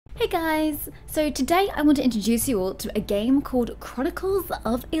Hey guys! So today I want to introduce you all to a game called Chronicles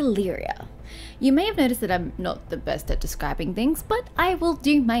of Ellyria. You may have noticed that I'm not the best at describing things, but I will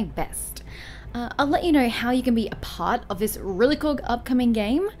do my best. I'll let you know how you can be a part of this really cool upcoming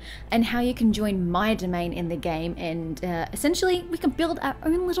game and how you can join my domain in the game, and essentially we can build our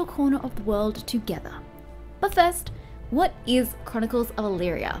own little corner of the world together. But first, what is Chronicles of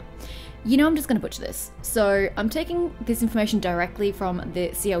Ellyria? You know I'm just going to butcher this, so I'm taking this information directly from the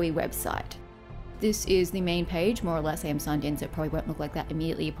COE website. This is the main page, more or less. I am signed in, so it probably won't look like that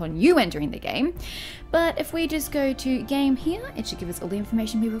immediately upon you entering the game. But if we just go to game here, it should give us all the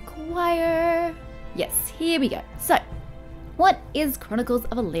information we require. Yes, here we go. So, what is Chronicles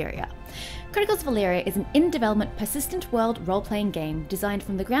of Ellyria? Chronicles of Ellyria is an in-development, persistent world role-playing game designed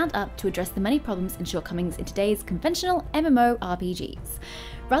from the ground up to address the many problems and shortcomings in today's conventional MMORPGs.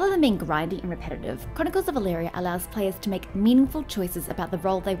 Rather than being grindy and repetitive, Chronicles of Ellyria allows players to make meaningful choices about the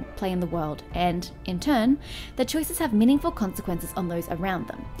role they play in the world, and, in turn, their choices have meaningful consequences on those around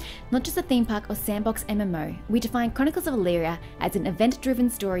them. Not just a theme park or sandbox MMO, we define Chronicles of Ellyria as an event-driven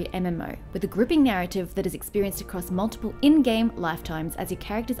story MMO, with a gripping narrative that is experienced across multiple in-game lifetimes as your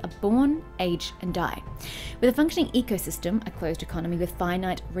characters are born, age, and die. With a functioning ecosystem, a closed economy with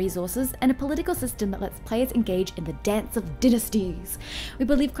finite resources, and a political system that lets players engage in the dance of dynasties, we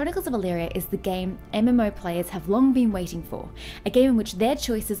believe Chronicles of Ellyria is the game MMO players have long been waiting for, a game in which their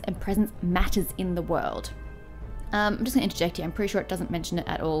choices and presence matters in the world. I'm just going to interject here, I'm pretty sure it doesn't mention it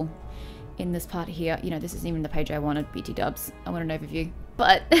at all in this part here. You know, this isn't even the page I wanted, BT dubs. I want an overview,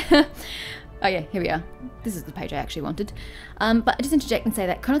 but oh yeah, here we are. This is the page I actually wanted. But I just interject and say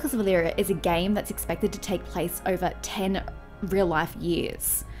that Chronicles of Ellyria is a game that's expected to take place over 10 real-life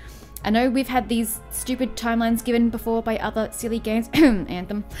years. I know we've had these stupid timelines given before by other silly games,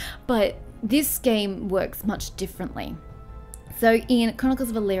 Anthem, but this game works much differently. So in Chronicles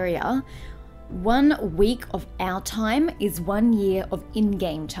of Ellyria, 1 week of our time is 1 year of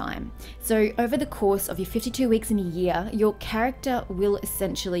in-game time. So over the course of your 52 weeks in a year, your character will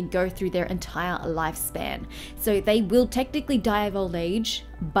essentially go through their entire lifespan. So they will technically die of old age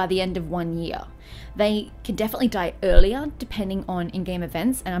by the end of 1 year. They can definitely die earlier depending on in-game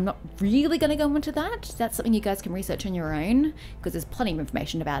events, and I'm not really going to go into that. That's something you guys can research on your own, because there's plenty of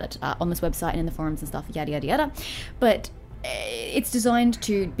information about it on this website and in the forums and stuff, yada yada yada. But it's designed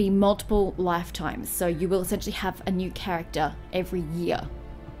to be multiple lifetimes, so you will essentially have a new character every year,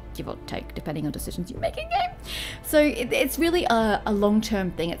 give or take, depending on decisions you make in game. So it's really a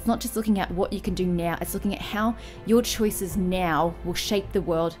long-term thing. It's not just looking at what you can do now, it's looking at how your choices now will shape the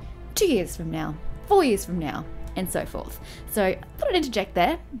world 2 years from now, 4 years from now, and so forth. So I thought I'd interject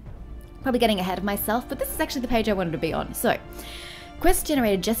there, probably getting ahead of myself, but this is actually the page I wanted to be on. So, quests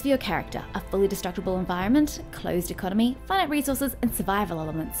generated just for your character, a fully destructible environment, closed economy, finite resources, and survival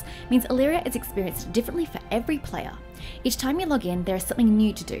elements means Ellyria is experienced differently for every player. Each time you log in, there is something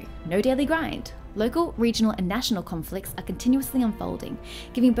new to do, no daily grind. Local, regional, and national conflicts are continuously unfolding,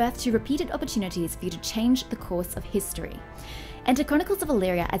 giving birth to repeated opportunities for you to change the course of history. Enter Chronicles of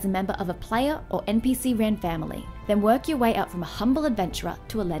Ellyria as a member of a player or NPC-ran family, then work your way up from a humble adventurer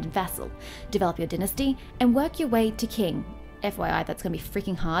to a landed vassal, develop your dynasty, and work your way to king. FYI, that's going to be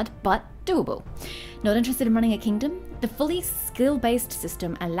freaking hard, but doable. Not interested in running a kingdom? The fully skill-based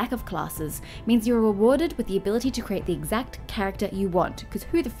system and lack of classes means you're rewarded with the ability to create the exact character you want, because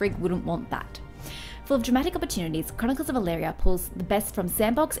who the frig wouldn't want that? Full of dramatic opportunities, Chronicles of Ellyria pulls the best from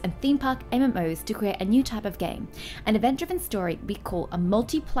sandbox and theme park MMOs to create a new type of game, an event-driven story we call a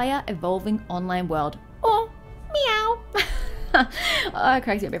multiplayer evolving online world, or meow. Oh, it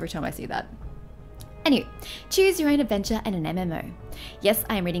cracks me up every time I see that. Anyway, choose your own adventure and an MMO. Yes,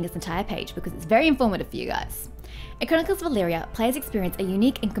 I am reading this entire page because it's very informative for you guys. In Chronicles of Ellyria, players experience a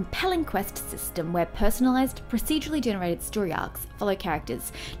unique and compelling quest system where personalised, procedurally generated story arcs follow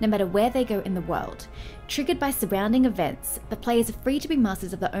characters, no matter where they go in the world. Triggered by surrounding events, the players are free to be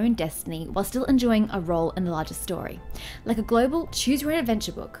masters of their own destiny while still enjoying a role in the larger story. Like a global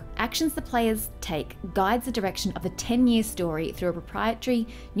choose-your-own-adventure book, actions the players take guides the direction of the 10-year story through a proprietary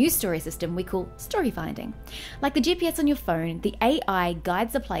new story system we call story finding. Like the GPS on your phone, the AI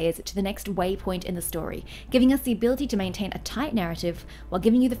guides the players to the next waypoint in the story, giving us the ability to maintain a tight narrative while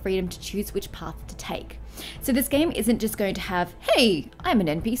giving you the freedom to choose which path to take. So this game isn't just going to have, hey, I'm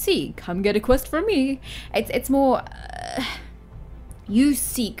an NPC, come get a quest from me. It's more, you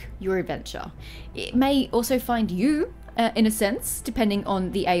seek your adventure. It may also find you, in a sense, depending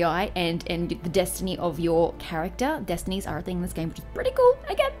on the AI and the destiny of your character. Destinies are a thing in this game, which is pretty cool.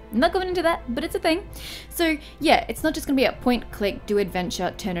 Again, I'm not going into that, but it's a thing. So yeah, it's not just going to be a point, click, do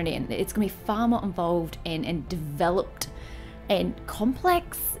adventure, turn it in. It's going to be far more involved and developed and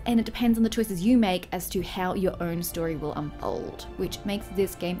complex, and it depends on the choices you make as to how your own story will unfold, which makes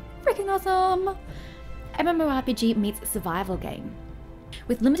this game freaking awesome. MMORPG meets survival game.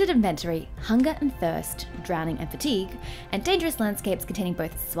 With limited inventory, hunger and thirst, drowning and fatigue, and dangerous landscapes containing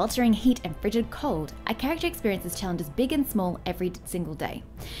both sweltering heat and frigid cold, a character experiences challenges big and small every single day.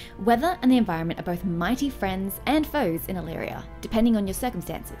 Weather and the environment are both mighty friends and foes in Illyria, depending on your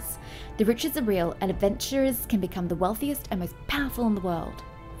circumstances. The riches are real, and adventurers can become the wealthiest and most powerful in the world,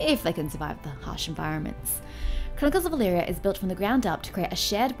 if they can survive the harsh environments. Chronicles of Ellyria is built from the ground up to create a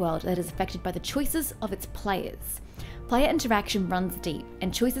shared world that is affected by the choices of its players. Player interaction runs deep,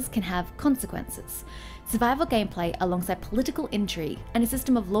 and choices can have consequences. Survival gameplay alongside political intrigue and a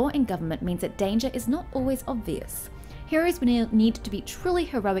system of law and government means that danger is not always obvious. Heroes will need to be truly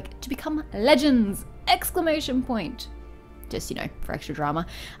heroic to become legends! Exclamation point! Just, for extra drama.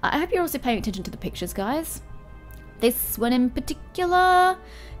 I hope you're also paying attention to the pictures, guys. This one in particular,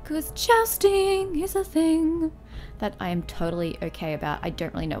 because jousting is a thing that I am totally okay about. I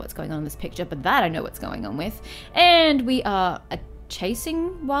don't really know what's going on in this picture, but that I know what's going on with. And we are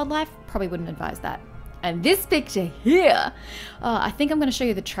chasing wildlife. Probably wouldn't advise that. And this picture here, I think I'm going to show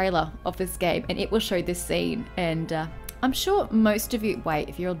you the trailer of this game, and it will show this scene. And I'm sure most of you, wait,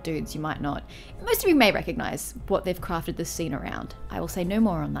 if you're all dudes, you might not. Most of you may recognize what they've crafted this scene around. I will say no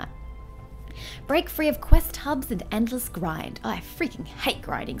more on that. Break free of quest hubs and endless grind. Oh, I freaking hate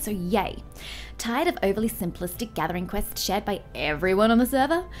grinding, so yay. Tired of overly simplistic gathering quests shared by everyone on the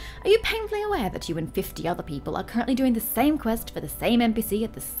server? Are you painfully aware that you and 50 other people are currently doing the same quest for the same NPC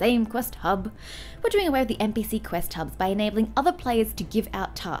at the same quest hub? We're doing away with the NPC quest hubs by enabling other players to give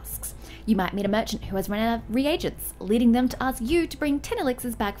out tasks. You might meet a merchant who has run out of reagents, leading them to ask you to bring 10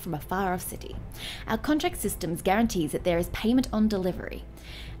 elixirs back from a far-off city. Our contract systems guarantees that there is payment on delivery.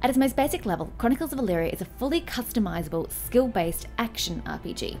 At its most basic level, Chronicles of Ellyria is a fully customizable, skill-based action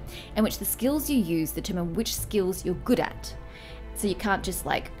RPG, in which the skills you use determine which skills you're good at. So you can't just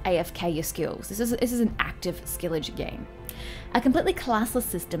AFK your skills. This is an active skillage game. A completely classless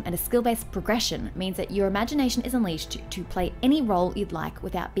system and a skill-based progression means that your imagination is unleashed to play any role you'd like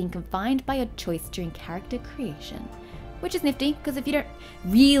without being confined by your choice during character creation. Which is nifty, because if you don't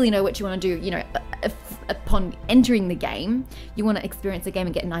really know what you want to do, upon entering the game, you want to experience the game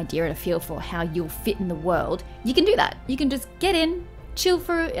and get an idea and a feel for how you'll fit in the world, you can do that. You can just get in, chill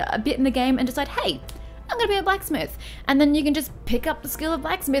for a bit in the game and decide, hey, I'm going to be a blacksmith. And then you can just pick up the skill of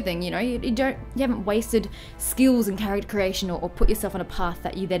blacksmithing, you haven't wasted skills in character creation or put yourself on a path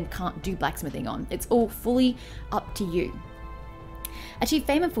that you then can't do blacksmithing on. It's all fully up to you. Achieve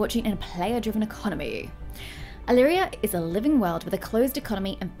fame and fortune in a player-driven economy. Ellyria is a living world with a closed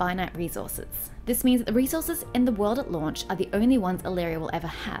economy and finite resources. This means that the resources in the world at launch are the only ones Ellyria will ever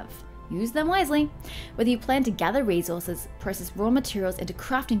have. Use them wisely. Whether you plan to gather resources, process raw materials into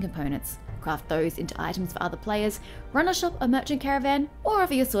crafting components, craft those into items for other players, run a shop or merchant caravan, or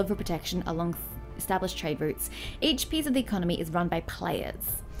offer your sword for protection along established trade routes, each piece of the economy is run by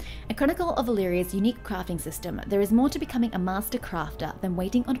players. A Chronicle of Ellyria's unique crafting system, there is more to becoming a master crafter than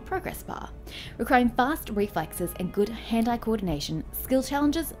waiting on a progress bar. Requiring fast reflexes and good hand-eye coordination, skill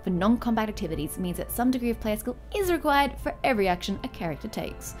challenges for non-combat activities means that some degree of player skill is required for every action a character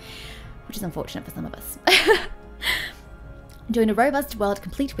takes, which is unfortunate for some of us. Join a robust world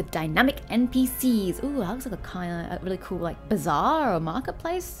complete with dynamic NPCs. Ooh, that looks like a really cool bazaar or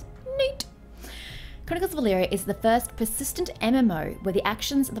marketplace. Neat. Chronicles of Ellyria is the first persistent MMO where the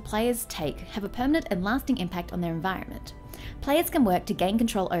actions the players take have a permanent and lasting impact on their environment. Players can work to gain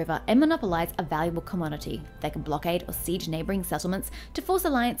control over and monopolize a valuable commodity. They can blockade or siege neighboring settlements to force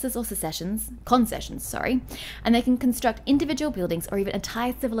alliances or concessions, and they can construct individual buildings or even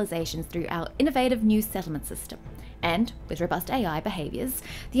entire civilizations through our innovative new settlement system. And, with robust AI behaviours,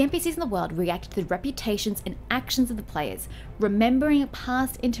 the NPCs in the world react to the reputations and actions of the players, remembering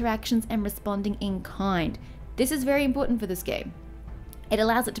past interactions and responding in kind. This is very important for this game. It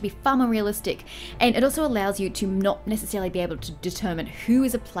allows it to be far more realistic, and it also allows you to not necessarily be able to determine who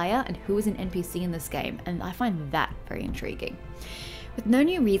is a player and who is an NPC in this game, and I find that very intriguing. With no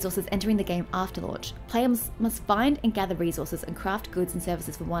new resources entering the game after launch, players must find and gather resources and craft goods and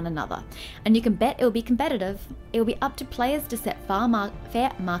services for one another. And you can bet it will be competitive. It will be up to players to set fair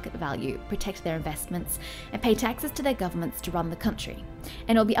market value, protect their investments, and pay taxes to their governments to run the country.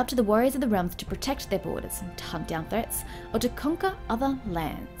 And it will be up to the warriors of the realms to protect their borders, to hunt down threats, or to conquer other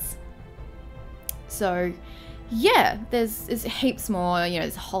lands. So, yeah, there's heaps more, you know,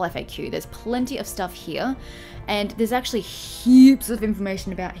 there's a whole FAQ, there's plenty of stuff here, and there's actually heaps of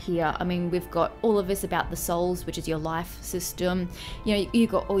information about here. I mean, we've got all of this about the souls, which is your life system. You know, you've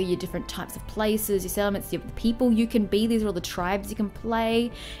got all your different types of places, your settlements, the people you can be, these are all the tribes you can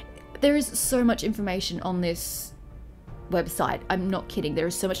play. There is so much information on this website. I'm not kidding. There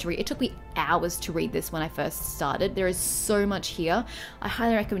is so much to read. It took me hours to read this when I first started. There is so much here. I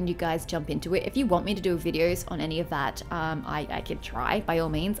highly recommend you guys jump into it. If you want me to do videos on any of that, I can try, by all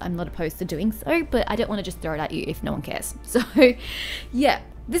means. I'm not opposed to doing so, but I don't want to just throw it at you if no one cares. So yeah,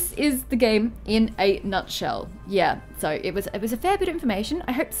 this is the game in a nutshell. Yeah, so it was a fair bit of information.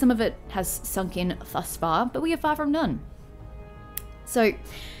 I hope some of it has sunk in thus far, but we are far from done. So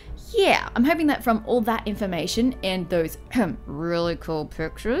yeah, I'm hoping that from all that information and those really cool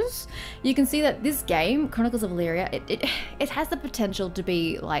pictures, you can see that this game, Chronicles of Ellyria, it has the potential to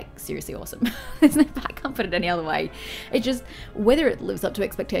be like seriously awesome. I can't put it any other way. It just, whether it lives up to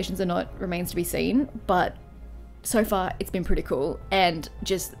expectations or not remains to be seen, but so far it's been pretty cool, and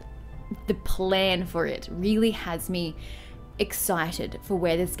just the plan for it really has me excited for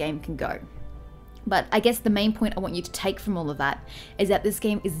where this game can go. But I guess the main point I want you to take from all of that is that this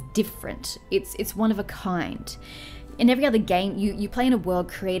game is different. It's one of a kind. In every other game, you play in a world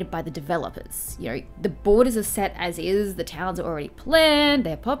created by the developers. You know, the borders are set as is, the towns are already planned,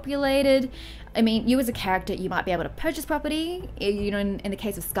 they're populated. I mean, you as a character, you might be able to purchase property. You know, in the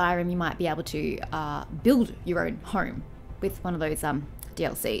case of Skyrim, you might be able to build your own home with one of those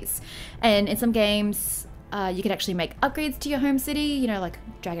DLCs. And in some games, you can actually make upgrades to your home city, you know, like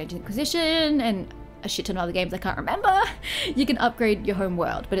Dragon Age Inquisition and a shit ton of other games I can't remember. You can upgrade your home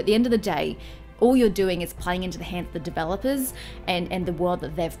world, but at the end of the day, all you're doing is playing into the hands of the developers and the world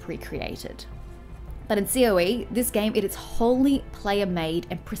that they've pre-created. But in COE, this game, it is wholly player-made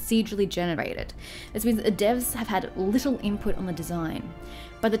and procedurally generated. This means that the devs have had little input on the design.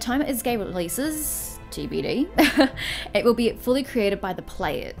 By the time this game releases, TBD, it will be fully created by the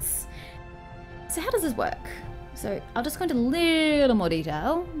players. So how does this work? So I'll just go into a little more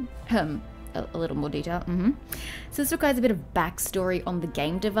detail. A little more detail. So this requires a bit of backstory on the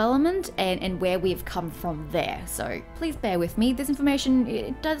game development and where we've come from there. So please bear with me. This information,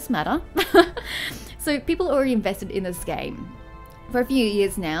 it does matter. So people are already invested in this game for a few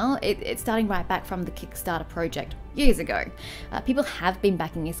years now. It's starting right back from the Kickstarter project years ago. People have been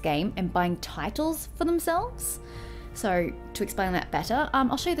backing this game and buying titles for themselves. So to explain that better,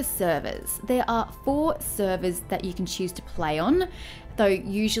 I'll show you the servers. There are 4 servers that you can choose to play on, though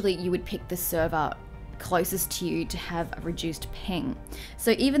usually you would pick the server closest to you to have a reduced ping.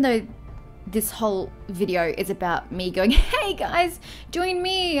 So even though this whole video is about me going, hey guys, join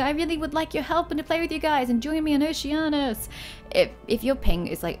me, I really would like your help and to play with you guys and join me on Oceanus. If your ping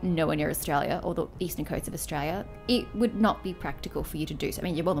is like nowhere near Australia or the eastern coast of Australia, it would not be practical for you to do so. I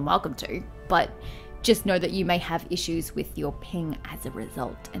mean, you're more than welcome to, but just know that you may have issues with your ping as a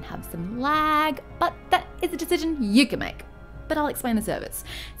result and have some lag, but that is a decision you can make. But I'll explain the servers.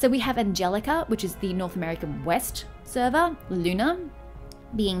 So we have Angelica, which is the North American West server, Luna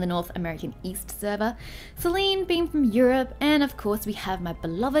being the North American East server, Celine being from Europe, and of course we have my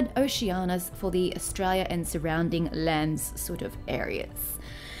beloved Oceanus for the Australia and surrounding lands sort of areas.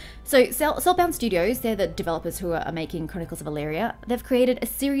 So Soulbound Studios, they're the developers who are making Chronicles of Ellyria. They've created a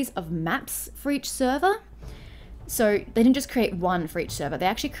series of maps for each server. So they didn't just create one for each server. They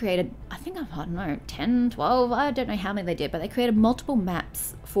actually created, I think, I don't know, 10, 12, I don't know how many they did, but they created multiple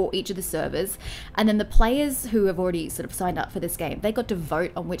maps for each of the servers. And then the players who have already sort of signed up for this game, they got to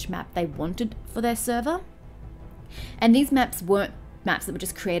vote on which map they wanted for their server. And these maps weren't maps that were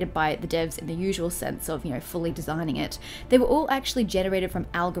just created by the devs in the usual sense of, you know, fully designing it. They were all actually generated from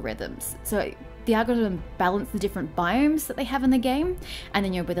algorithms. So the algorithm balanced the different biomes that they have in the game, and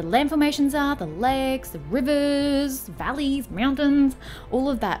then, you know, where the land formations are, the lakes, the rivers, valleys, mountains, all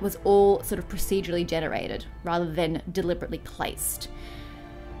of that was all sort of procedurally generated rather than deliberately placed.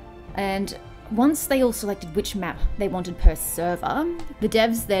 And once they all selected which map they wanted per server, the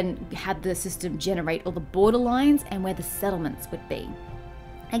devs then had the system generate all the border lines and where the settlements would be.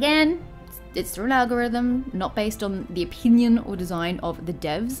 Again, it's through an algorithm, not based on the opinion or design of the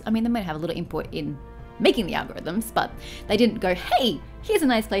devs. I mean, they might have a little input in making the algorithms, but they didn't go, hey, here's a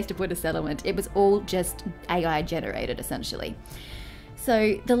nice place to put a settlement. It was all just AI generated, essentially.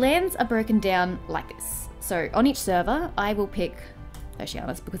 So the lands are broken down like this. So on each server, I will pick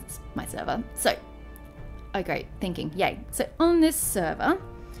Oceanus because it's my server. So, oh great, thinking, yay. So on this server,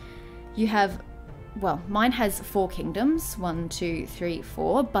 you have, well, mine has 4 kingdoms, 1, 2, 3,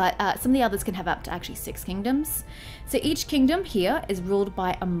 4, but some of the others can have up to actually 6 kingdoms. So each kingdom here is ruled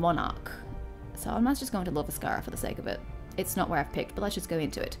by a monarch. So I might just go into Lovaskara for the sake of it. It's not where I've picked, but let's just go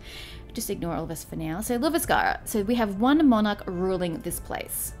into it. Just ignore all of this for now. So Lovaskara. So we have one monarch ruling this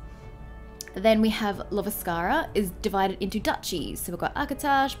place. Then we have Lovaskara is divided into duchies. So we've got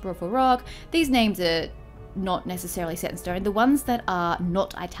Akatash, Borforok. These names are not necessarily set in stone. The ones that are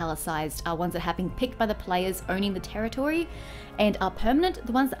not italicized are ones that have been picked by the players owning the territory and are permanent.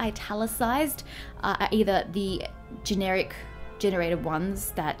 The ones that are italicized are either the generated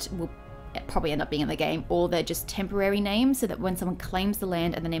ones that will probably end up being in the game, or they're just temporary names so that when someone claims the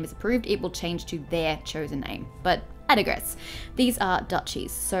land and the name is approved, it will change to their chosen name. But I digress. These are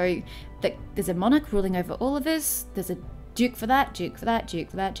duchies. So there's a monarch ruling over all of this. There's a duke for that, duke for that, duke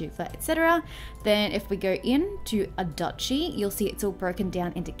for that, duke for that, etc. Then if we go into a duchy, you'll see it's all broken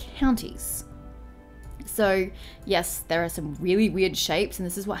down into counties. So yes, there are some really weird shapes, and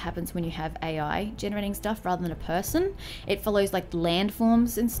this is what happens when you have AI generating stuff rather than a person. It follows like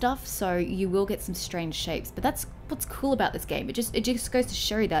landforms and stuff, so you will get some strange shapes. But that's what's cool about this game. It just goes to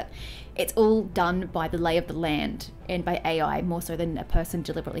show you that it's all done by the lay of the land and by AI more so than a person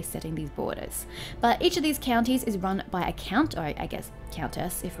deliberately setting these borders. But each of these counties is run by a count, or I guess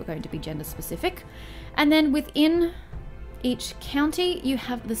countess if we're going to be gender specific. And then within each county you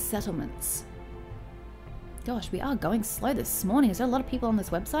have the settlements. Gosh, we are going slow this morning. Is there a lot of people on this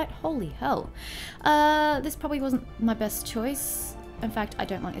website? Holy hell. This probably wasn't my best choice. In fact, I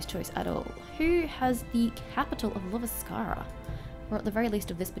don't like this choice at all. Who has the capital of Lovaskara? Or at the very least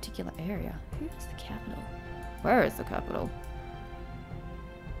of this particular area. Who has the capital? Where is the capital?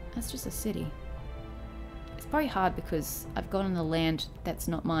 That's just a city. It's probably hard because I've gone on the land that's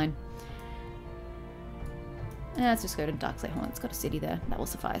not mine. Let's just go to Darkslate Horn. It's got a city there. That will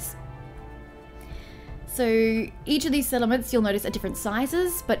suffice. So each of these settlements, you'll notice, are different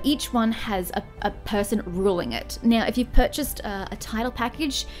sizes, but each one has a person ruling it. Now, if you've purchased a title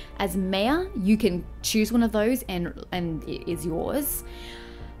package as mayor, you can choose one of those and it is yours.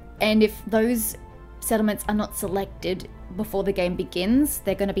 And if those settlements are not selected before the game begins,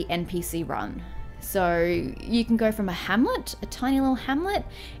 they're going to be NPC run. So you can go from a hamlet, a tiny little hamlet.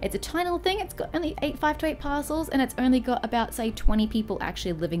 It's a tiny little thing. It's got only 5 to 8 parcels, and it's only got about, say, 20 people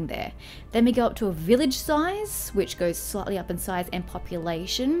actually living there. Then we go up to a village size, which goes slightly up in size and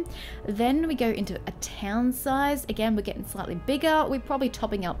population. Then we go into a town size. Again, we're getting slightly bigger. We're probably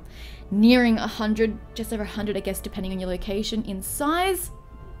topping up nearing 100, just over 100, I guess, depending on your location in size.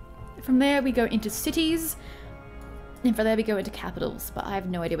 From there, we go into cities. And from there we go into capitals, but I have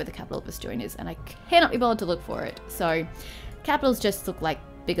no idea where the capital of this joint is, and I cannot be bothered to look for it. So capitals just look like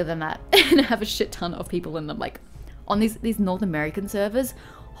bigger than that and have a shit ton of people in them. Like on these North American servers,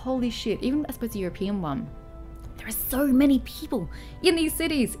 holy shit, even I suppose the European one, there are so many people in these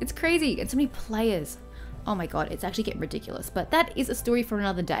cities. It's crazy, and so many players. Oh my god, it's actually getting ridiculous. But that is a story for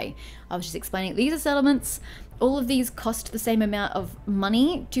another day. I was just explaining these are settlements. All of these cost the same amount of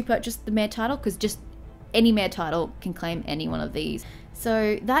money to purchase the mayor title, because just any mayor title can claim any one of these.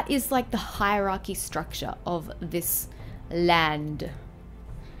 So that is like the hierarchy structure of this land.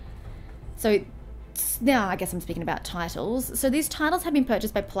 So now I guess I'm speaking about titles. So these titles have been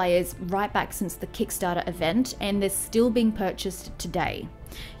purchased by players right back since the Kickstarter event, and they're still being purchased today.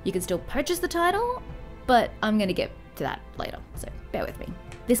 You can still purchase the title, but I'm going to get to that later, so bear with me.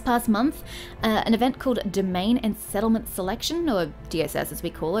 This past month, an event called Domain and Settlement Selection, or DSS as we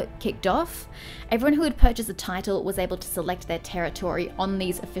call it, kicked off. Everyone who had purchased a title was able to select their territory on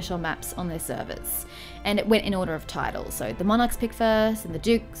these official maps on their servers. And it went in order of title. So the monarchs picked first, and the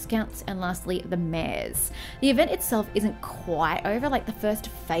dukes, counts, and lastly the mayors. The event itself isn't quite over, like the first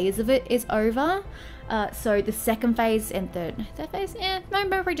phase of it is over. So the second phase and third phase,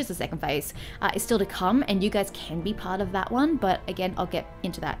 probably just the second phase, is still to come, and you guys can be part of that one, but again, I'll get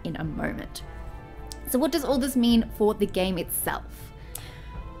into that in a moment. So what does all this mean for the game itself?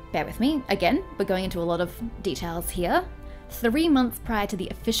 Bear with me, again, we're going into a lot of details here. 3 months prior to the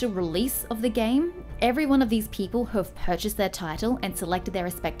official release of the game, every one of these people who have purchased their title and selected their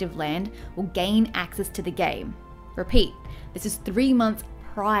respective land will gain access to the game. Repeat, this is 3 months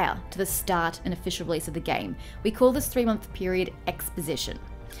prior to the start and official release of the game. We call this 3-month period exposition.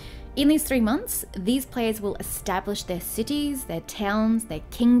 In these 3 months, these players will establish their cities, their towns, their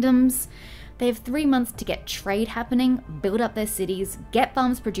kingdoms. They have 3 months to get trade happening, build up their cities, get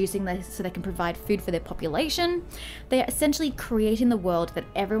farms producing so they can provide food for their population. They are essentially creating the world that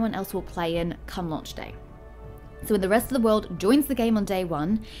everyone else will play in come launch day. So when the rest of the world joins the game on day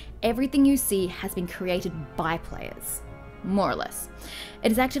 1, everything you see has been created by players. More or less.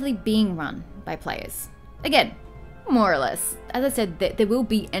 It is actively being run by players. Again, more or less. As I said, there will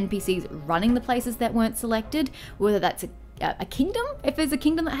be NPCs running the places that weren't selected, whether that's a kingdom. If there's a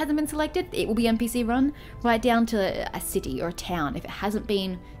kingdom that hasn't been selected, it will be NPC run, right down to a city or a town. If it hasn't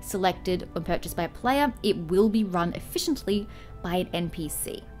been selected or purchased by a player, it will be run efficiently by an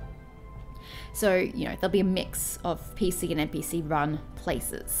NPC. So, you know, there'll be a mix of PC and NPC run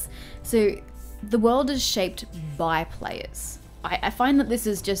places. So the world is shaped by players. I find that this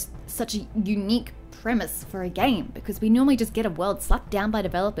is just such a unique premise for a game, because we normally just get a world slapped down by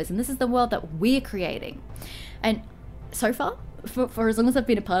developers, and this is the world that we're creating. And so far, for as long as I've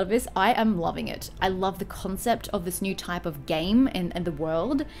been a part of this, I am loving it. I love the concept of this new type of game and the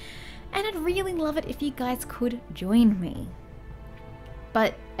world, and I'd really love it if you guys could join me.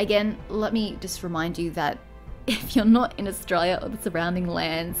 But again, let me just remind you that if you're not in Australia or the surrounding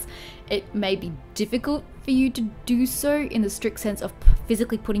lands, it may be difficult for you to do so in the strict sense of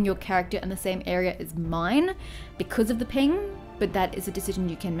physically putting your character in the same area as mine because of the ping, but that is a decision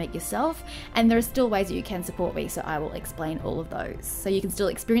you can make yourself, and there are still ways that you can support me, so I will explain all of those. So you can still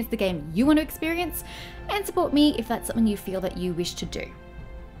experience the game you want to experience and support me if that's something you feel that you wish to do.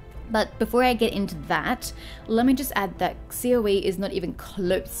 But before I get into that, let me just add that COE is not even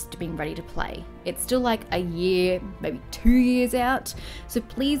close to being ready to play. It's still like a year, maybe 2 years out, so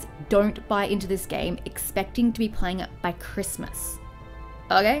please don't buy into this game expecting to be playing it by Christmas.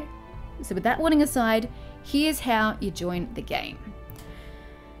 Okay? So with that warning aside, here's how you join the game.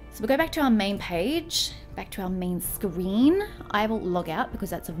 So we'll go back to our main page, back to our main screen. I will log out because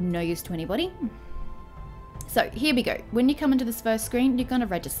that's of no use to anybody. So here we go. When you come into this first screen, you're going to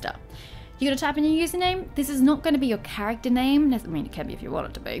register. You're going to type in your username. This is not going to be your character name. I mean, it can be if you want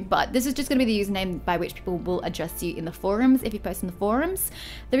it to be, but this is just going to be the username by which people will address you in the forums if you post in the forums.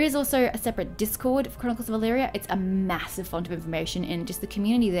 There is also a separate Discord for Chronicles of Ellyria. It's a massive font of information, and just the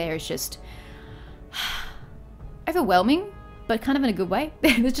community there is just overwhelming, but kind of in a good way.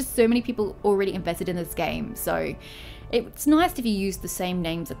 There's just so many people already invested in this game, so it's nice if you use the same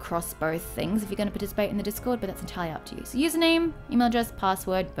names across both things if you're going to participate in the Discord, but that's entirely up to you. So username, email address,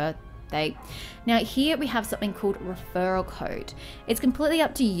 password, birthday. Now here we have something called referral code. It's completely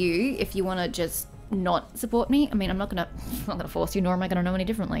up to you if you want to just not support me. I mean, I'm not gonna force you, nor am I gonna know any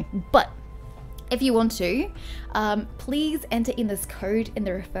differently. But if you want to, please enter in this code in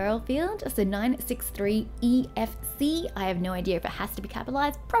the referral field. So 963EFC. I have no idea if it has to be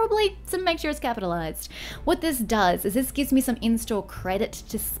capitalized. Probably, so make sure it's capitalized. What this does is this gives me some in-store credit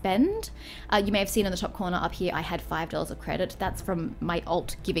to spend. You may have seen in the top corner up here, I had $5 of credit. That's from my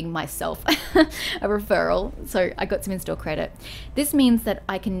alt giving myself a referral. So I got some in-store credit. This means that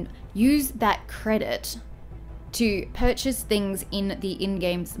I can use that credit to purchase things in the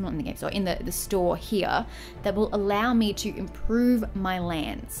in-games, not in the games, or in the store here, that will allow me to improve my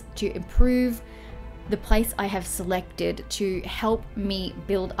lands, to improve the place I have selected, to help me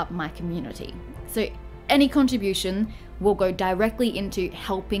build up my community. So any contribution will go directly into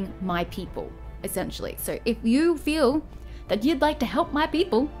helping my people, essentially. So if you feel that you'd like to help my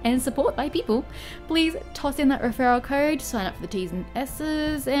people and support my people, please toss in that referral code, sign up for the T's and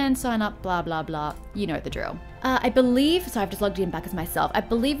S's, and sign up blah blah blah. You know the drill. I believe, so I've just logged in back as myself. I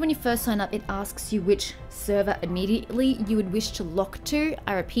believe when you first sign up, it asks you which server immediately you would wish to lock to.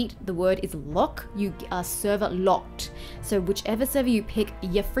 I repeat, the word is lock. You are server locked. So whichever server you pick,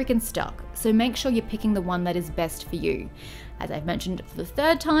 you're freaking stuck. So make sure you're picking the one that is best for you. As I've mentioned for the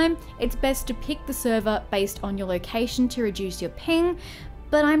third time, it's best to pick the server based on your location to reduce your ping,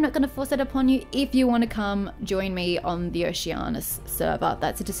 but I'm not going to force that upon you. If you want to come join me on the Oceanus server,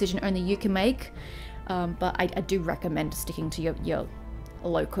 that's a decision only you can make. But I do recommend sticking to your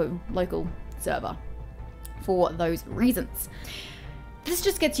local server for those reasons. This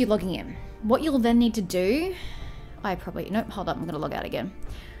just gets you logging in. What you'll then need to do, nope, hold up, I'm going to log out again,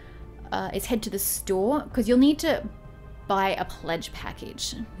 is head to the store, because you'll need to buy a pledge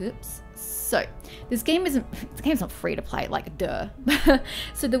package. Oops. So this game's not free to play, like duh.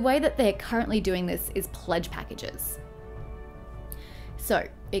 So the way that they're currently doing this is pledge packages. So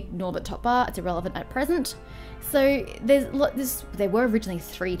ignore the top bar, it's irrelevant at present. So there were originally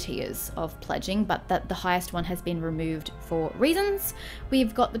 3 tiers of pledging, but the highest one has been removed for reasons.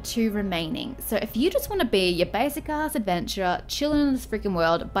 We've got the 2 remaining. So if you just want to be your basic ass adventurer, chilling in this freaking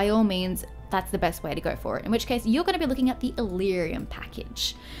world, by all means, that's the best way to go for it. In which case, you're going to be looking at the Ellyrium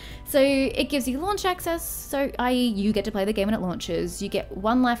package. So it gives you launch access, so i.e. you get to play the game when it launches. You get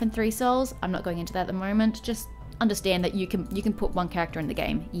 1 life and 3 souls. I'm not going into that at the moment, just understand that you can put 1 character in the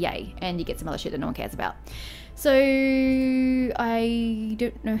game, yay, and you get some other shit that no one cares about. So I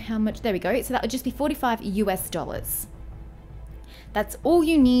don't know how much, there we go, so that would just be $45 US. That's all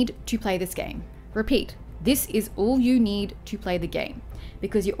you need to play this game. Repeat, This is all you need to play the game,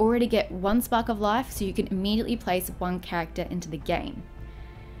 because you already get 1 spark of life, so you can immediately place 1 character into the game.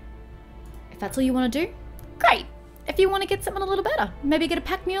 If that's all you want to do, great. If you want to get something a little better, maybe get a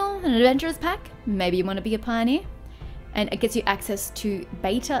pack mule, an adventurer's pack, maybe you want to be a pioneer, and it gets you access to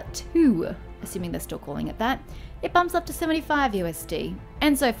beta 2, assuming they're still calling it that. It bumps up to 75 USD,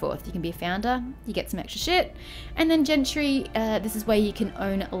 and so forth. You can be a founder, you get some extra shit, and then gentry, this is where you can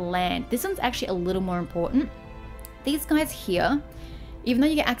own land. This one's actually a little more important. These guys here, even though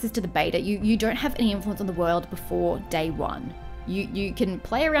you get access to the beta, you don't have any influence on the world before day 1. You can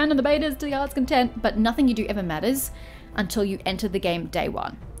play around in the betas to your heart's content, but nothing you do ever matters until you enter the game day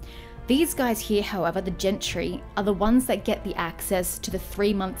 1. These guys here, however, the gentry, are the ones that get the access to the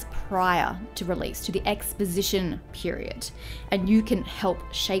 3 months prior to release, to the exposition period, and you can help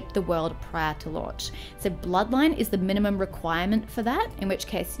shape the world prior to launch. So Bloodline is the minimum requirement for that, in which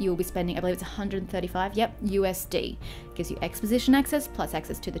case you'll be spending, I believe it's 135, yep, USD. Gives you exposition access plus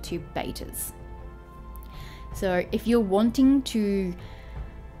access to the 2 betas. So if you're wanting to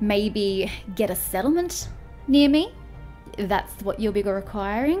maybe get a settlement near me, that's what you'll be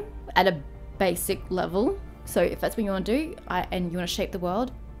requiring at a basic level. So if that's what you want to do and you want to shape the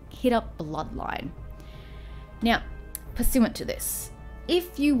world, hit up Bloodline. Now, pursuant to this,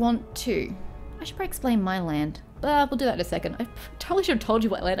 if you want to, I should probably explain my land. We'll do that in a second. I totally should have told you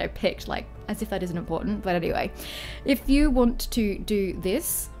what land I picked, like as if that isn't important. But anyway, if you want to do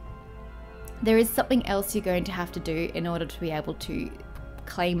this, there is something else you're going to have to do in order to be able to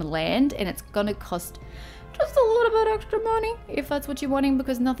claim land, and it's going to cost just a little bit extra money if that's what you're wanting,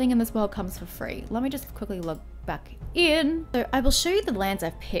 because nothing in this world comes for free. Let me just quickly log back in. So I will show you the lands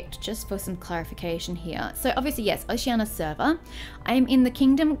I've picked just for some clarification here. So obviously, yes, Oceania server. I am in the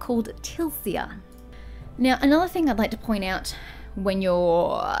kingdom called Tilcia. Now, another thing I'd like to point out when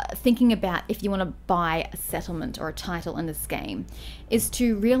you're thinking about if you want to buy a settlement or a title in this game is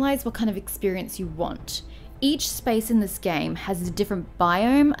to realize what kind of experience you want. Each space in this game has a different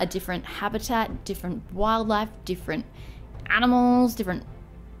biome, a different habitat, different wildlife, different animals, different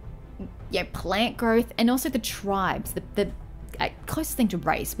plant growth, and also the tribes. The closest thing to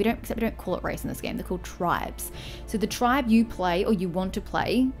race, except we don't call it race in this game, they're called tribes. So the tribe you play or you want to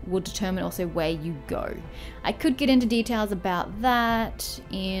play will determine also where you go. I could get into details about that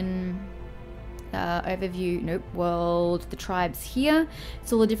in overview, nope, world, the tribes here.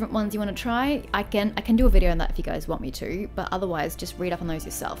 So all the different ones you want to try, I can do a video on that if you guys want me to, but otherwise just read up on those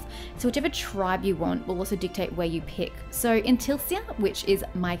yourself. So whichever tribe you want will also dictate where you pick. So in Tilcia, which is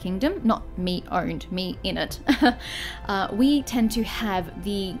my kingdom, not me owned, me in it, we tend to have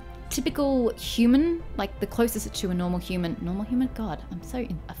the typical human, like the closest to a normal human, god, I'm so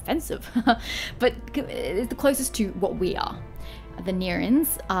offensive, but it's the closest to what we are. The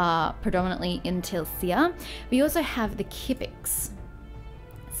Nearins are predominantly in Tilcia. We also have the Kipiks.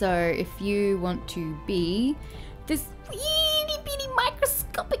 So if you want to be this itty bitty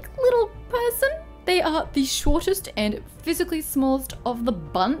microscopic little person, they are the shortest and physically smallest of the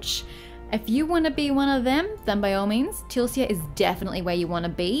bunch. If you want to be one of them, then by all means, Tilcia is definitely where you want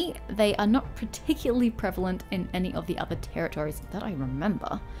to be. They are not particularly prevalent in any of the other territories that I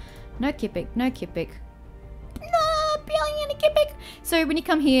remember. No Kipik, no Kipik. Kipik. So when you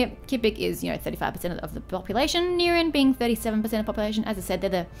come here, Kipik is 35% of the population. Nearin being 37% of the population. As I said,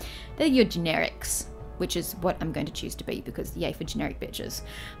 they're your generics, which is what I'm going to choose to be because yay for generic bitches.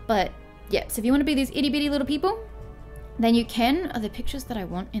 But yeah, so if you want to be these itty bitty little people, then you can. Are the pictures that I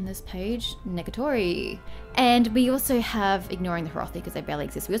want in this page? Negatory. And we also have, ignoring the Hrothi because they barely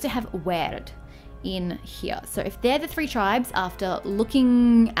exist, we also have Werd in here. So if they're the 3 tribes, after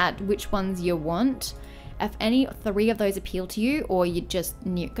looking at which ones you want, if any 3 of those appeal to you, or you just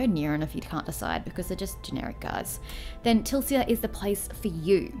go Nearin if you can't decide because they're just generic guys, then Tilcia is the place for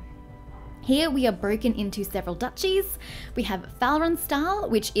you. Here we are broken into several duchies. We have Falronstal,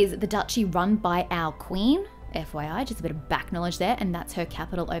 which is the duchy run by our queen. FYI, just a bit of back knowledge there, and that's her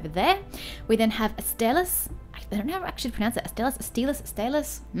capital over there. We then have Astelis. I don't know how to actually pronounce it.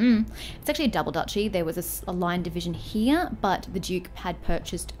 Astelis. It's actually a double duchy. There was a line division here, but the Duke had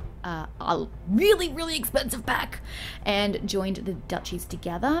purchased a really expensive pack and joined the duchies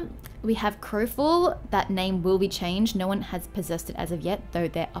together. We have Crowfall. That name will be changed. No one has possessed it as of yet, though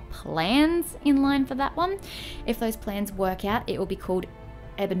there are plans in line for that one. If those plans work out, it will be called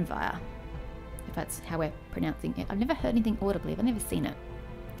Ebenvire, if that's how we're pronouncing it. I've never heard anything audibly. I've never seen it.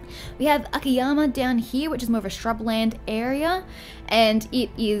 We have Akiyama down here, which is more of a shrubland area, and it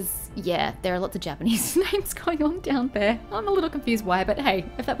is, yeah, there are lots of Japanese names going on down there. I'm a little confused why, but hey,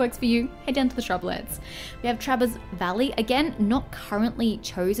 if that works for you, head down to the shrublands. We have Traber's Valley, again, not currently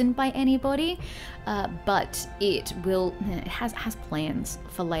chosen by anybody, but it has plans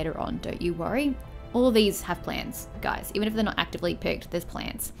for later on, don't you worry. All of these have plans, guys. Even if they're not actively picked, there's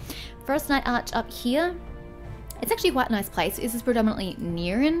plans. First Night Arch up here. It's actually quite a nice place. This is predominantly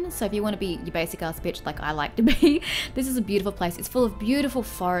Nirin, so if you want to be your basic ass bitch like I like to be, this is a beautiful place. It's full of beautiful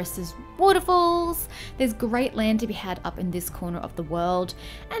forests, there's waterfalls, there's great land to be had up in this corner of the world.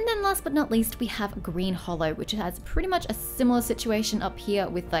 And then last but not least, we have Green Hollow, which has pretty much a similar situation up here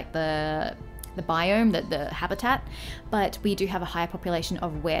with like the biome, the habitat, but we do have a higher population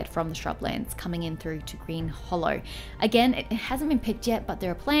of weird from the shrublands coming in through to Green Hollow. Again, it hasn't been picked yet, but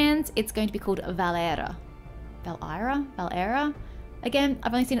there are plans. It's going to be called Valera. Valera? Again,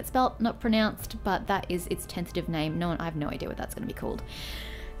 I've only seen it spelt, not pronounced, but that is its tentative name. I have no idea what that's going to be called.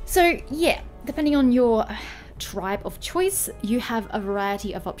 So yeah, depending on your tribe of choice, you have a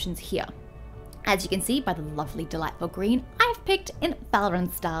variety of options here. As you can see by the lovely, delightful green, I've picked in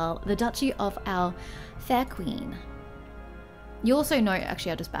Valorant style, the Duchy of our fair queen. You also know, actually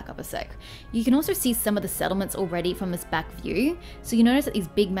I'll just back up a sec. You can also see some of the settlements already from this back view. So you notice that these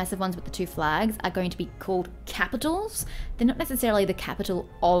big massive ones with the two flags are going to be called capitals. They're not necessarily the capital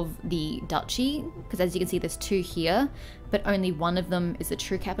of the duchy, because as you can see there's two here, but only one of them is the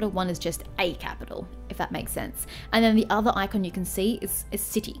true capital, one is just a capital, if that makes sense. And then the other icon you can see is a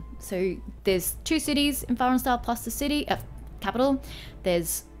city. So there's two cities in Valorant style plus the city, capital.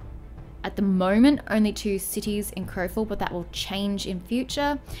 There's at the moment only two cities in Crowfall, but that will change in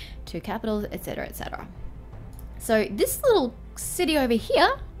future, two capitals, etc, etc. So this little city over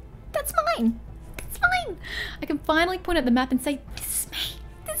here, that's mine. That's mine. I can finally point at the map and say, this is me.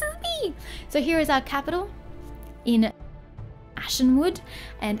 This is me. So here is our capital in Ashenwood,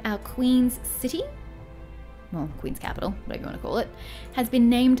 and our Queen's city, well, Queen's capital, whatever you want to call it, has been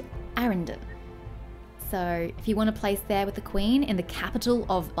named Arendon. So if you want to place there with the Queen in the capital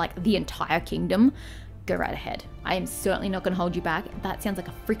of like the entire kingdom, go right ahead. I am certainly not going to hold you back. That sounds like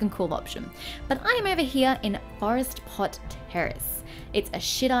a freaking cool option. But I am over here in Forest Pot Terrace. It's a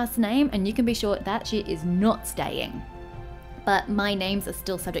shit ass name, and you can be sure that shit is not staying. But my names are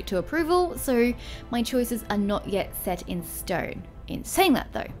still subject to approval, so my choices are not yet set in stone. In saying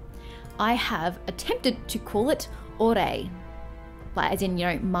that though, I have attempted to call it Ore. Like, as in, you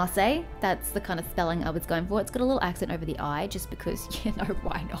know, Marseille, that's the kind of spelling I was going for. It's got a little accent over the I, just because, you know,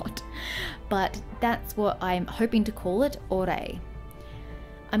 why not? But that's what I'm hoping to call it, Ore.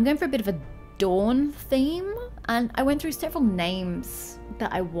 I'm going for a bit of a dawn theme, and I went through several names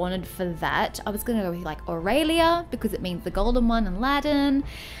that I wanted for that. I was going to go with like Aurelia, because it means the golden one in Latin,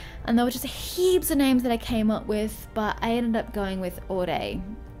 and there were just heaps of names that I came up with, but I ended up going with Ore.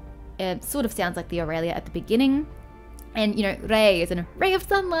 It sort of sounds like the Aurelia at the beginning. And, you know, ray is a ray of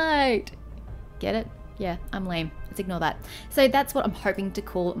sunlight. Get it? Yeah, I'm lame. Let's ignore that. So that's what I'm hoping to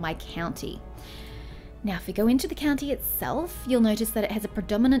call my county. Now, if we go into the county itself, you'll notice that it has a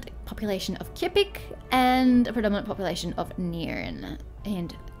predominant population of Kipik and a predominant population of Nirin.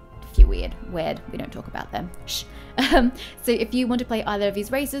 And a few weird, we don't talk about them. Shh. So if you want to play either of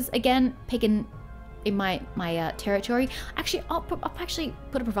these races, again, pick in my territory. Actually, I'll actually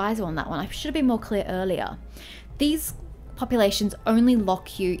put a proviso on that one. I should have been more clear earlier. These populations only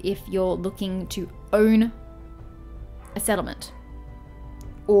lock you if you're looking to own a settlement,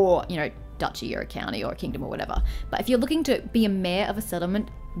 or, you know, duchy or a county or a kingdom or whatever. But if you're looking to be a mayor of a settlement,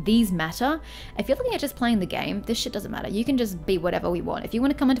 these matter. If you're looking at just playing the game, this shit doesn't matter. You can just be whatever we want. If you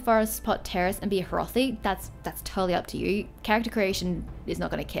want to come into Forest Pot Terrace and be a Herothi, that's totally up to you. Character creation is not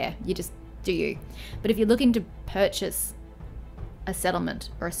going to care. You just do you. But if you're looking to purchase a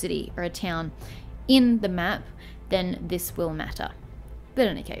settlement or a city or a town in the map, then this will matter. But in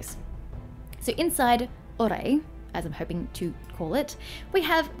any case, so inside Ore, as I'm hoping to call it, we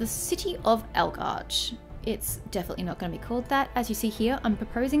have the city of Elgarch. It's definitely not going to be called that. As you see here, I'm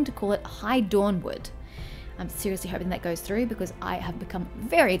proposing to call it High Dawnwood. I'm seriously hoping that goes through, because I have become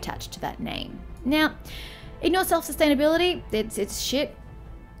very attached to that name. Now, ignore self-sustainability, it's shit.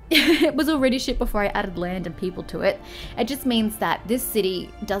 It was already shit before I added land and people to it. It just means that this city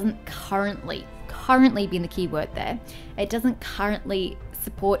doesn't currently being the key word there, it doesn't currently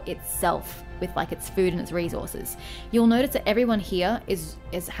support itself with like its food and its resources. You'll notice that everyone here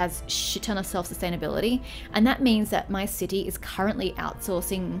has shit ton of self-sustainability, and that means that my city is currently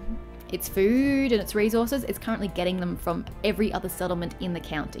outsourcing its food and its resources. It's currently getting them from every other settlement in the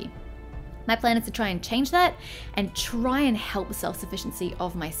county. My plan is to try and change that and try and help the self-sufficiency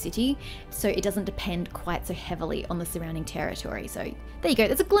of my city so it doesn't depend quite so heavily on the surrounding territory. So there you go,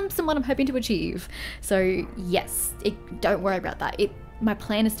 there's a glimpse of what I'm hoping to achieve. So yes, don't worry about that. My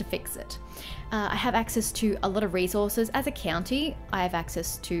plan is to fix it. I have access to a lot of resources. As a county, I have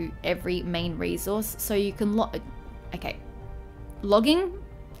access to every main resource. So you can logging,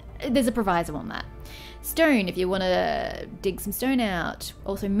 there's a proviso on that. Stone, if you want to dig some stone out.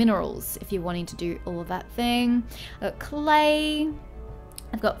 Also minerals, if you're wanting to do all of that thing. I've got clay.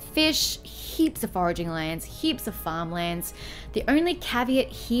 I've got fish, heaps of foraging lands, heaps of farmlands. The only caveat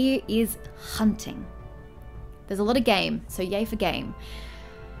here is hunting. There's a lot of game, so yay for game.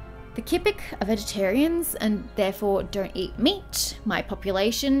 The Kipik are vegetarians and therefore don't eat meat. My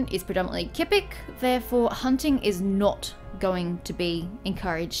population is predominantly Kipik, therefore hunting is not going to be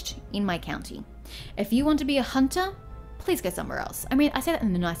encouraged in my county. If you want to be a hunter, please go somewhere else. I mean, I say that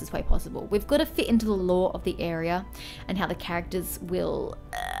in the nicest way possible. We've got to fit into the lore of the area and how the characters will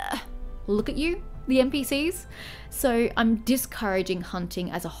look at you, the NPCs. So I'm discouraging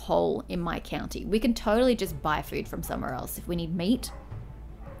hunting as a whole in my county. We can totally just buy food from somewhere else if we need meat.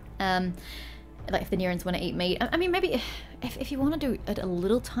 Like if the Nerans want to eat meat. I mean, maybe if you want to do it a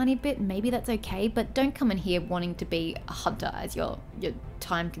little tiny bit, maybe that's okay, but don't come in here wanting to be a hunter as your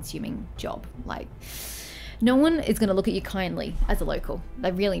time-consuming job. Like, no one is going to look at you kindly as a local.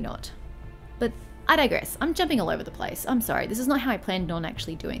 They're really not. But I digress. I'm jumping all over the place. I'm sorry. This is not how I planned on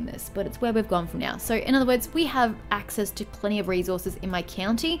actually doing this, but it's where we've gone from now. So in other words, we have access to plenty of resources in my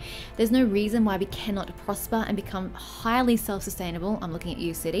county. There's no reason why we cannot prosper and become highly self-sustainable. I'm looking at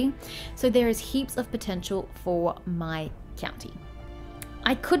you, city. So there is heaps of potential for my county.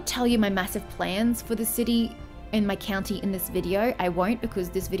 I could tell you my massive plans for the city in my county in this video. I won't, because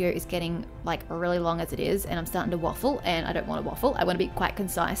this video is getting like really long as it is and I'm starting to waffle, and I don't want to waffle. I want to be quite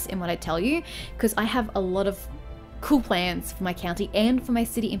concise in what I tell you, because I have a lot of cool plans for my county and for my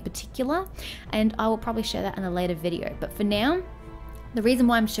city in particular, and I will probably share that in a later video. But for now, the reason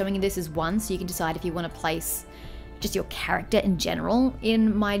why I'm showing you this is one, so you can decide if you want to place just your character in general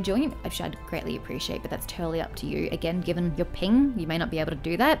in my joint, which I'd greatly appreciate, but that's totally up to you. Again, given your ping, you may not be able to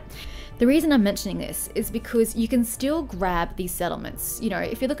do that. The reason I'm mentioning this is because you can still grab these settlements. You know,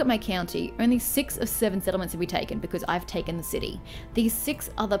 if you look at my county, only 6 of 7 settlements have been taken because I've taken the city. These 6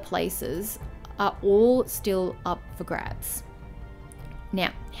 other places are all still up for grabs.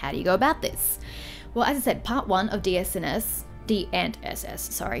 Now, how do you go about this? Well, as I said, part 1 of DSS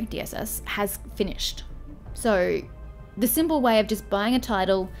has finished. So the simple way of just buying a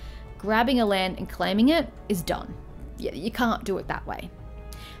title, grabbing a land and claiming it is done. You can't do it that way.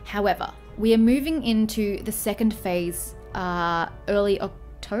 However, we are moving into the second phase early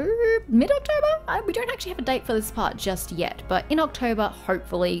October, mid-October? We don't actually have a date for this part just yet, but in October,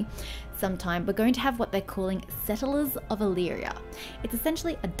 hopefully sometime, we're going to have what they're calling Settlers of Illyria. It's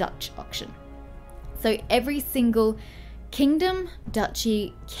essentially a Dutch auction. So every single kingdom,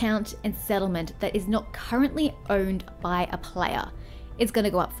 duchy, count, and settlement that is not currently owned by a player is going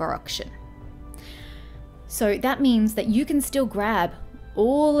to go up for auction. So that means that you can still grab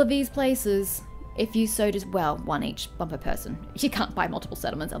all of these places if you so does, well, one per person. You can't buy multiple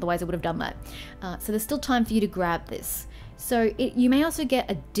settlements, otherwise I would have done that. So there's still time for you to grab this. So you may also get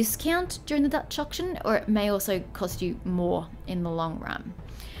a discount during the Dutch auction, or it may also cost you more in the long run.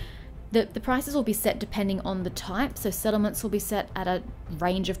 The prices will be set depending on the type, so settlements will be set at a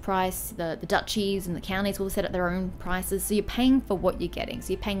range of price, the duchies and the counties will be set at their own prices, so you're paying for what you're getting. So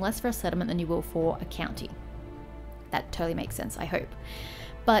you're paying less for a settlement than you will for a county. That totally makes sense, I hope.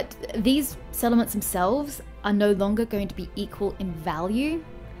 But these settlements themselves are no longer going to be equal in value,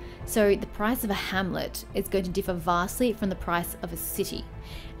 so the price of a hamlet is going to differ vastly from the price of a city.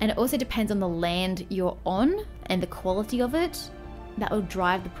 And it also depends on the land you're on and the quality of it. That will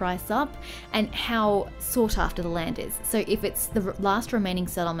drive the price up, and how sought after the land is. So if it's the last remaining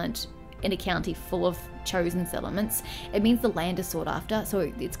settlement in a county full of chosen settlements, it means the land is sought after, so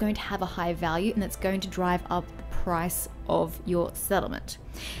it's going to have a high value, and it's going to drive up the price of your settlement.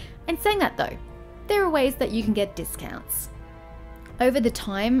 And saying that though, there are ways that you can get discounts. Over the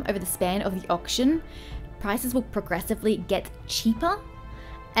span of the auction, prices will progressively get cheaper,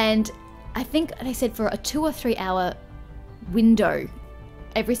 and I think they said for a 2 or 3 hour window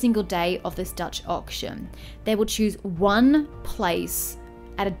every single day of this Dutch auction, they will choose one place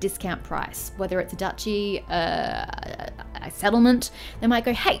at a discount price, whether it's a duchy, a settlement. They might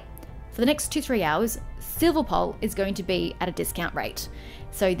go, hey, for the next 2-3 hours, Silverpole is going to be at a discount rate.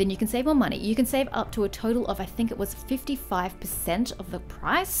 So then you can save more money. You can save up to a total of, I think it was 55% of the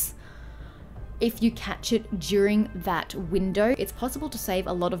price. if you catch it during that window. It's possible to save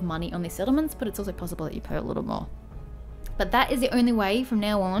a lot of money on these settlements, but it's also possible that you pay a little more. But that is the only way from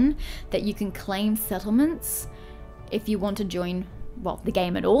now on that you can claim settlements if you want to join, well, the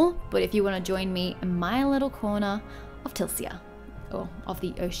game at all, but if you want to join me in my little corner of Tilcia, or of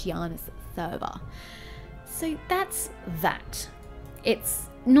the Oceanus server. So that's that. It's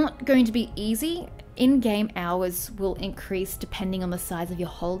not going to be easy. In-game hours will increase depending on the size of your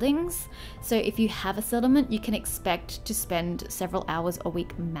holdings. So if you have a settlement, you can expect to spend several hours a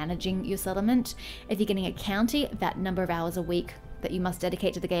week managing your settlement. If you're getting a county, that number of hours a week that you must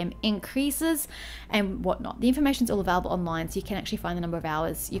dedicate to the game increases and whatnot. The information is all available online, so you can actually find the number of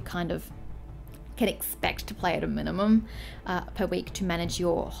hours you kind of can expect to play at a minimum per week to manage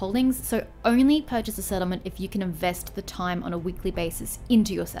your holdings. So only purchase a settlement if you can invest the time on a weekly basis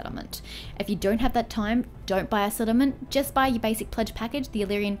into your settlement. If you don't have that time, don't buy a settlement. Just buy your basic pledge package, the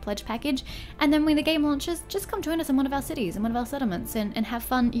Illyrian pledge package, and then when the game launches, just come join us in one of our cities, in one of our settlements, and have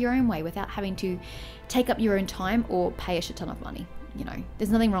fun your own way without having to take up your own time or pay a shit ton of money. You know, there's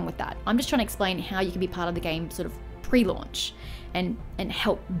nothing wrong with that. I'm just trying to explain how you can be part of the game sort of pre-launch and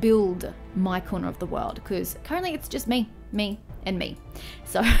help build my corner of the world, because currently it's just me, and me.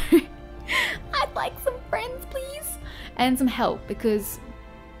 So I'd like some friends, please, and some help, because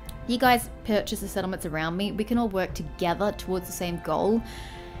you guys purchase the settlements around me. We can all work together towards the same goal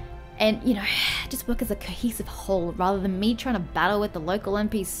and, you know, just work as a cohesive whole rather than me trying to battle with the local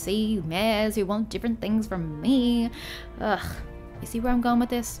NPC mayors who want different things from me. Ugh, you see where I'm going with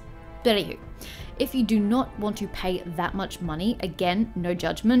this? But anywho, if you do not want to pay that much money, again, no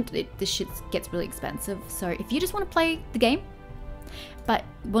judgment, this shit gets really expensive. So if you just want to play the game, but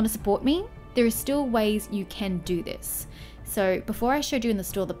want to support me, there are still ways you can do this. So before I showed you in the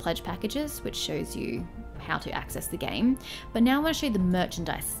store the pledge packages, which shows you how to access the game, but now I want to show you the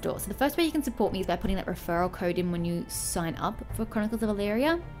merchandise store. So the first way you can support me is by putting that referral code in when you sign up for Chronicles of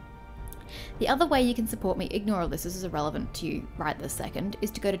Ellyria. The other way you can support me, ignore all this is irrelevant to you right this second,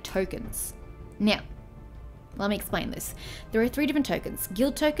 is to go to tokens. Now, let me explain this. There are 3 different tokens: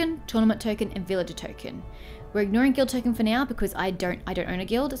 guild token, tournament token, and villager token. We're ignoring guild token for now because I don't own a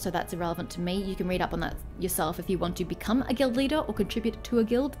guild, so that's irrelevant to me. You can read up on that yourself if you want to become a guild leader or contribute to a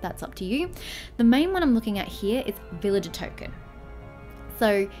guild. That's up to you. The main one I'm looking at here is villager token.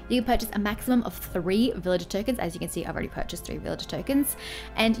 So you can purchase a maximum of 3 villager tokens. As you can see, I've already purchased 3 villager tokens,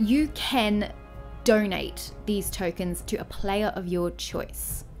 and you can donate these tokens to a player of your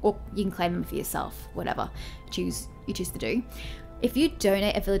choice, or you can claim them for yourself, whatever you choose to do. If you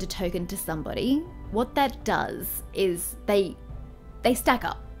donate a villager token to somebody, what that does is they stack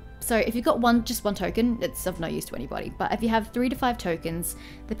up. So if you've got just one token, it's of no use to anybody. But if you have 3 to 5 tokens,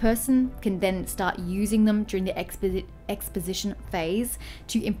 the person can then start using them during the exposition phase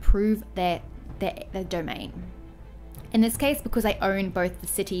to improve their domain. In this case, because I own both the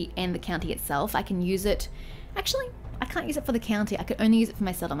city and the county itself, I can use it. Actually, I can't use it for the county. I can only use it for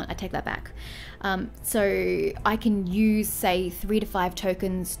my settlement. I take that back. So I can use, say, 3 to 5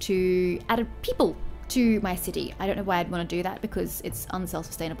 tokens to add people to my city. I don't know why I'd want to do that because it's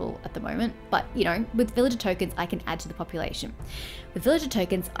unself-sustainable at the moment. But, you know, with villager tokens, I can add to the population. With villager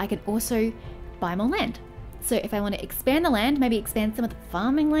tokens, I can also buy more land. So if I want to expand the land, maybe expand some of the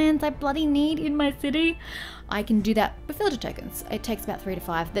farming lands I bloody need in my city, I can do that with villager tokens. It takes about 3 to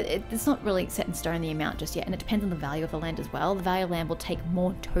 5. It's not really set in stone the amount just yet, and it depends on the value of the land as well. The value of land will take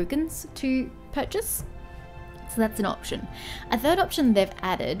more tokens to purchase. So that's an option. A third option they've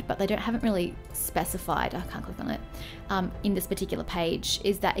added, but they haven't really specified, I can't click on it, in this particular page,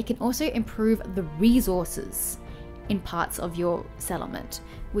 is that it can also improve the resources in parts of your settlement,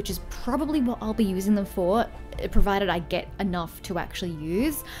 which is probably what I'll be using them for, provided I get enough to actually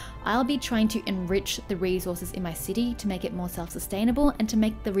use. I'll be trying to enrich the resources in my city to make it more self-sustainable and to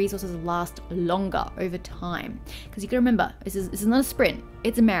make the resources last longer over time. Because you gotta remember, this is not a sprint,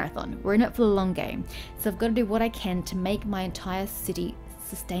 it's a marathon. We're in it for the long game. So I've got to do what I can to make my entire city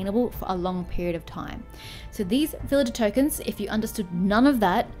sustainable for a long period of time. So these villager tokens, if you understood none of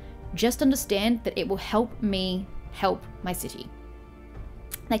that, just understand that it will help me help my city.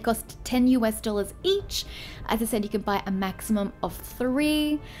 They cost $10 US each. As I said, you can buy a maximum of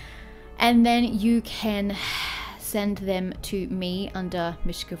 3, and then you can send them to me under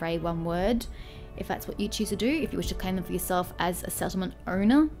Mish, one word, if that's what you choose to do. If you wish to claim them for yourself as a settlement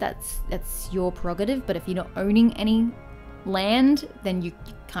owner, that's your prerogative. But if you're not owning any land, then you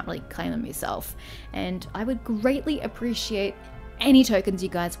can't really claim them yourself. And I would greatly appreciate any tokens you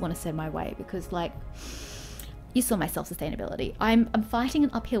guys want to send my way, because, like, you saw my self-sustainability. I'm fighting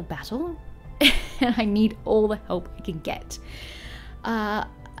an uphill battle and I need all the help I can get.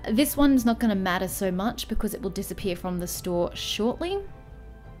 This one's not going to matter so much because it will disappear from the store shortly,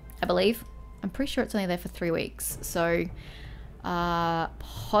 I believe. I'm pretty sure it's only there for 3 weeks, so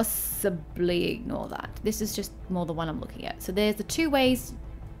possibly ignore that. This is just more the one I'm looking at. So there's the 2 ways,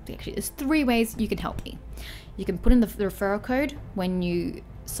 actually there's 3 ways you can help me. You can put in the referral code when you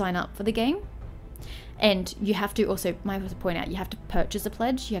sign up for the game, and you have to also, I have to point out, you have to purchase a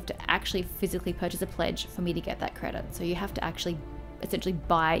pledge. You have to actually physically purchase a pledge for me to get that credit. So you have to actually essentially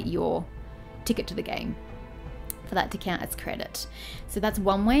buy your ticket to the game for that to count as credit. So that's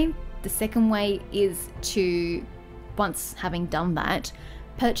one way. The second way is to, once having done that,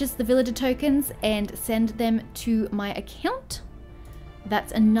 purchase the villager tokens and send them to my account.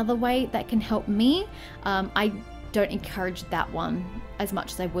 That's another way that can help me. I don't encourage that one as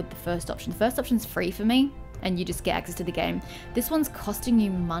much as I would the first option. The first option is free for me and you just get access to the game. This one's costing you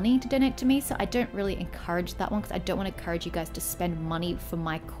money to donate to me, so I don't really encourage that one because I don't want to encourage you guys to spend money for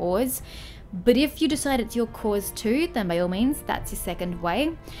my cause. But if you decide it's your cause too, then by all means, that's your second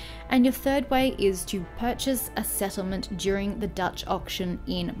way. And your third way is to purchase a settlement during the Dutch auction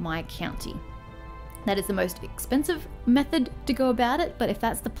in my county. That is the most expensive method to go about it, but if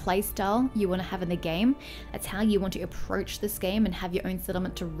that's the play style you want to have in the game, that's how you want to approach this game and have your own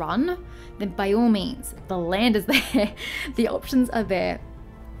settlement to run, then by all means, the land is there, the options are there,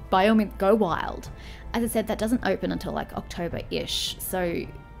 by all means, go wild. As I said, that doesn't open until like October-ish, so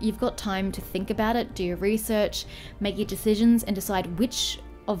you've got time to think about it, do your research, make your decisions, and decide which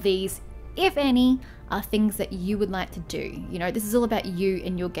of these, if any, are things that you would like to do. You know, this is all about you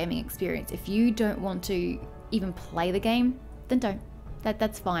and your gaming experience. If you don't want to even play the game, then don't.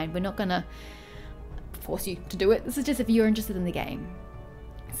 That's fine. We're not gonna force you to do it. This is just if you're interested in the game.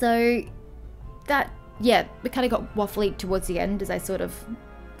 So that, yeah, we kind of got waffly towards the end as I sort of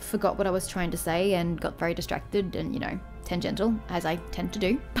forgot what I was trying to say and got very distracted and, you know, tangential, as I tend to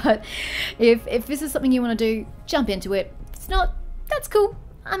do. But if this is something you want to do, jump into it. If it's not, that's cool.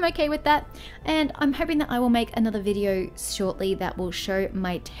 I'm okay with that, and I'm hoping that I will make another video shortly that will show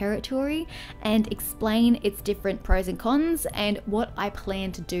my territory and explain its different pros and cons and what I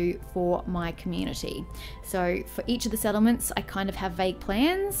plan to do for my community. So for each of the settlements, I kind of have vague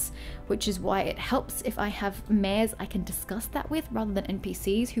plans, which is why it helps if I have mayors I can discuss that with rather than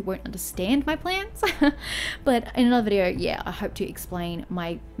NPCs who won't understand my plans. But in another video, yeah, I hope to explain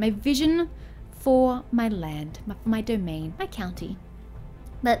my vision for my land, my domain, my county.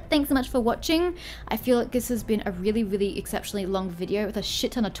 But thanks so much for watching. I feel like this has been a really, really exceptionally long video with a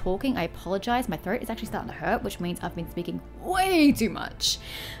shit ton of talking. I apologize. My throat is actually starting to hurt, which means I've been speaking way too much.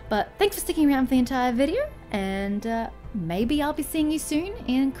 But thanks for sticking around for the entire video, and maybe I'll be seeing you soon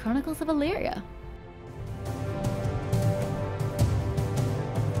in Chronicles of Ellyria.